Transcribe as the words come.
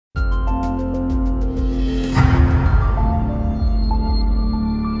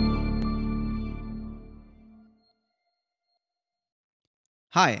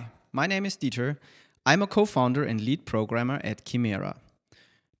Hi, my name is Dieter. I'm a co-founder and lead programmer at Chimaera.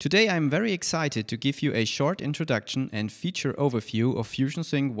 Today I'm very excited to give you a short introduction and feature overview of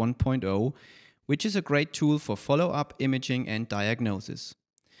FusionSync 1.0, which is a great tool for follow-up imaging and diagnosis.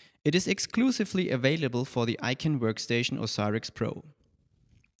 It is exclusively available for the aycan workstation OsiriX Pro.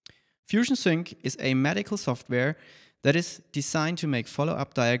 FusionSync is a medical software that is designed to make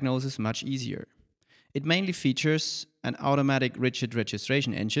follow-up diagnosis much easier. It mainly features an automatic rigid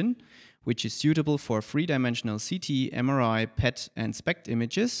registration engine, which is suitable for three-dimensional CT, MRI, PET, and SPECT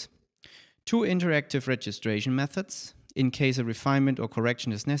images, two interactive registration methods, in case a refinement or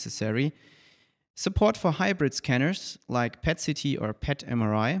correction is necessary, support for hybrid scanners like PET-CT or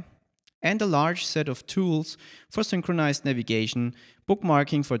PET-MRI, and a large set of tools for synchronized navigation,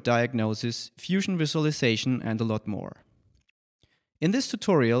 bookmarking for diagnosis, fusion visualization, and a lot more. In this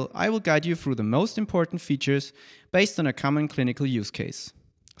tutorial, I will guide you through the most important features based on a common clinical use case.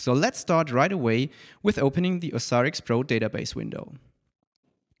 So let's start right away with opening the OsiriX Pro database window.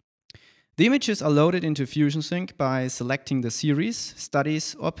 The images are loaded into FusionSync by selecting the series,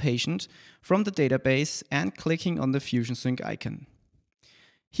 studies, or patient from the database and clicking on the FusionSync icon.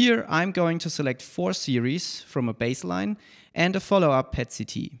 Here I'm going to select 4 series from a baseline and a follow-up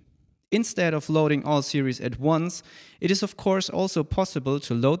PET-CT. Instead of loading all series at once, it is of course also possible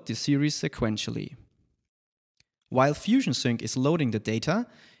to load the series sequentially. While FusionSync is loading the data,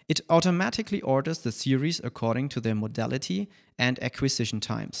 it automatically orders the series according to their modality and acquisition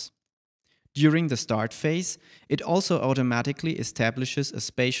times. During the start phase, it also automatically establishes a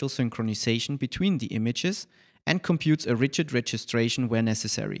spatial synchronization between the images and computes a rigid registration where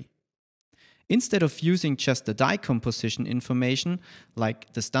necessary. Instead of using just the dye composition information,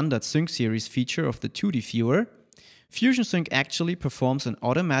 like the standard sync series feature of the 2D viewer, FusionSync actually performs an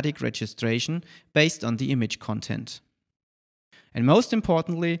automatic registration based on the image content. And most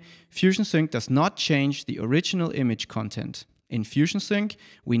importantly, FusionSync does not change the original image content. In FusionSync,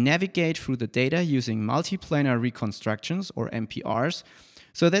 we navigate through the data using multiplanar reconstructions, or MPRs,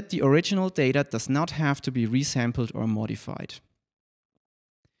 so that the original data does not have to be resampled or modified.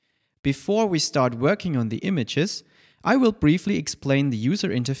 Before we start working on the images, I will briefly explain the user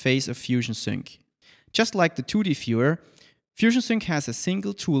interface of FusionSync. Just like the 2D viewer, FusionSync has a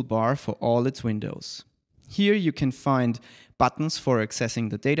single toolbar for all its windows. Here you can find buttons for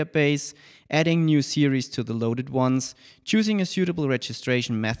accessing the database, adding new series to the loaded ones, choosing a suitable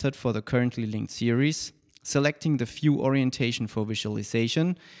registration method for the currently linked series, selecting the view orientation for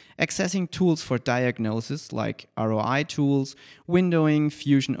visualization, accessing tools for diagnosis like ROI tools, windowing,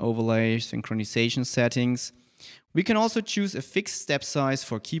 fusion overlay, synchronization settings. We can also choose a fixed step size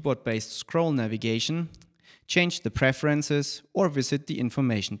for keyboard-based scroll navigation, change the preferences, or visit the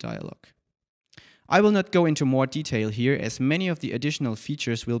information dialog. I will not go into more detail here, as many of the additional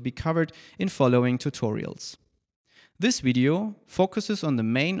features will be covered in following tutorials. This video focuses on the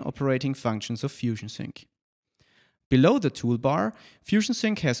main operating functions of FusionSync. Below the toolbar,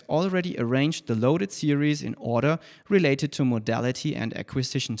 FusionSync has already arranged the loaded series in order related to modality and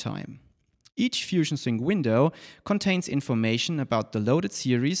acquisition time. Each FusionSync window contains information about the loaded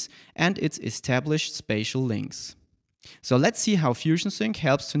series and its established spatial links. So let's see how FusionSync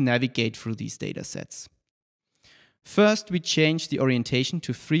helps to navigate through these datasets. First, we change the orientation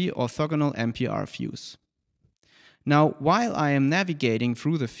to 3 orthogonal MPR views. Now, while I am navigating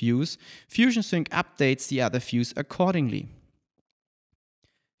through the views, FusionSync updates the other views accordingly.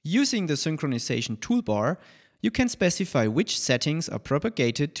 Using the synchronization toolbar, you can specify which settings are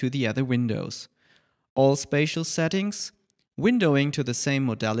propagated to the other windows: all spatial settings, windowing to the same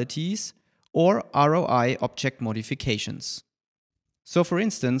modalities, or ROI object modifications. So for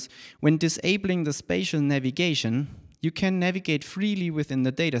instance, when disabling the spatial navigation, you can navigate freely within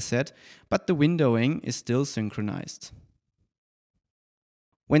the dataset, but the windowing is still synchronized.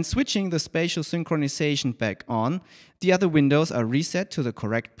 When switching the spatial synchronization back on, the other windows are reset to the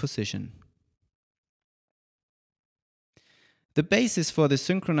correct position. The basis for the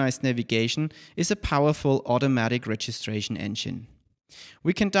synchronized navigation is a powerful automatic registration engine.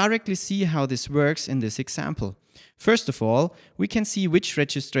 We can directly see how this works in this example. First of all, we can see which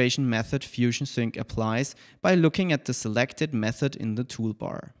registration method FusionSync applies by looking at the selected method in the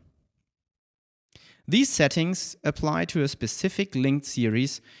toolbar. These settings apply to a specific linked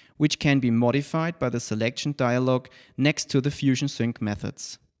series, which can be modified by the selection dialog next to the FusionSync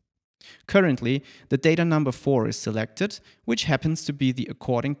methods. Currently, the data number 4 is selected, which happens to be the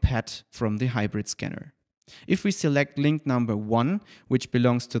according PET from the hybrid scanner. If we select link number 1, which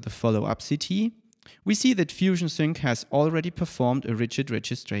belongs to the follow-up CT, we see that FusionSync has already performed a rigid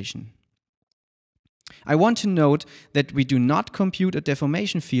registration. I want to note that we do not compute a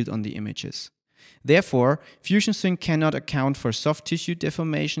deformation field on the images. Therefore, FusionSync cannot account for soft tissue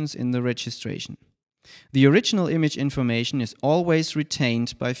deformations in the registration. The original image information is always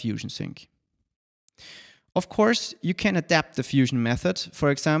retained by FusionSync. Of course, you can adapt the fusion method. For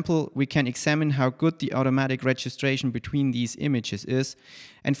example, we can examine how good the automatic registration between these images is,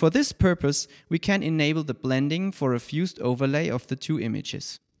 and for this purpose, we can enable the blending for a fused overlay of the two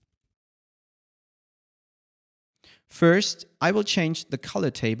images. First, I will change the color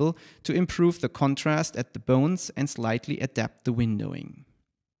table to improve the contrast at the bones and slightly adapt the windowing.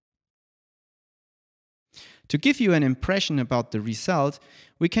 To give you an impression about the result,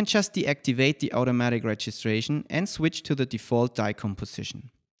 we can just deactivate the automatic registration and switch to the default die composition.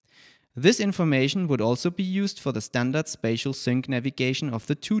 This information would also be used for the standard spatial sync navigation of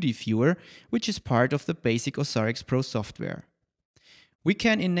the 2D viewer, which is part of the basic OsiriX Pro software. We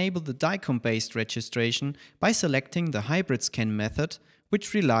can enable the DICOM-based registration by selecting the hybrid scan method,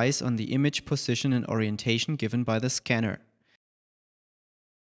 which relies on the image position and orientation given by the scanner.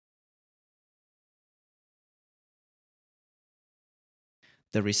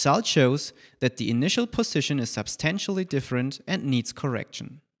 The result shows that the initial position is substantially different and needs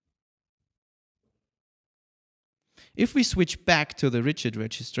correction. If we switch back to the rigid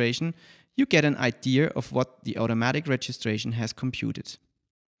registration, you get an idea of what the automatic registration has computed.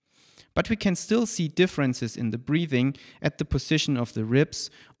 But we can still see differences in the breathing at the position of the ribs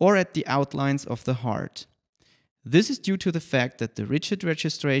or at the outlines of the heart. This is due to the fact that the rigid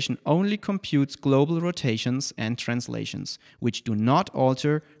registration only computes global rotations and translations, which do not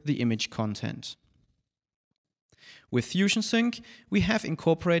alter the image content. With FusionSync, we have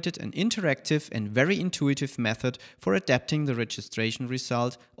incorporated an interactive and very intuitive method for adapting the registration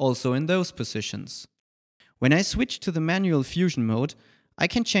result also in those positions. When I switch to the manual fusion mode, I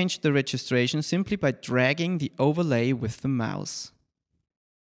can change the registration simply by dragging the overlay with the mouse.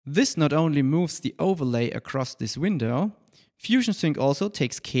 This not only moves the overlay across this window, FusionSync also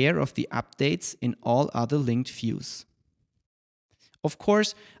takes care of the updates in all other linked views. Of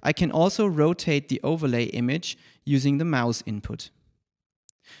course, I can also rotate the overlay image using the mouse input.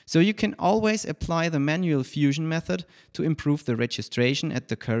 So you can always apply the manual fusion method to improve the registration at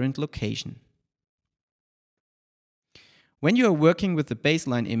the current location. When you are working with the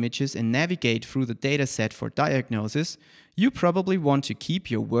baseline images and navigate through the dataset for diagnosis, you probably want to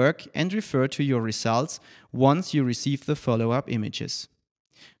keep your work and refer to your results once you receive the follow-up images.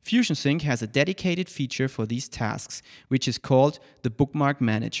 FusionSync has a dedicated feature for these tasks, which is called the Bookmark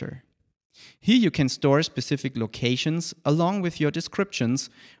Manager. Here you can store specific locations along with your descriptions,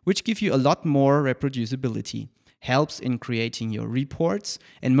 which give you a lot more reproducibility, helps in creating your reports,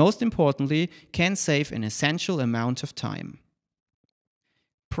 and most importantly, can save an essential amount of time.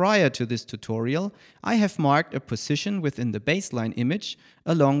 Prior to this tutorial, I have marked a position within the baseline image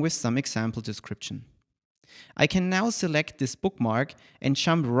along with some example description. I can now select this bookmark and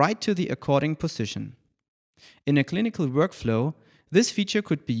jump right to the according position. In a clinical workflow, this feature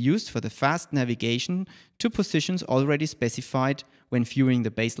could be used for the fast navigation to positions already specified when viewing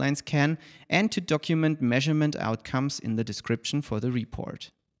the baseline scan and to document measurement outcomes in the description for the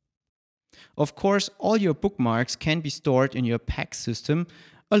report. Of course, all your bookmarks can be stored in your PACS system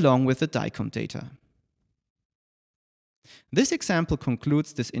along with the DICOM data. This example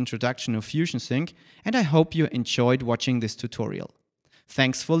concludes this introduction of FusionSync, and I hope you enjoyed watching this tutorial.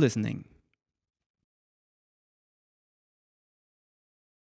 Thanks for listening.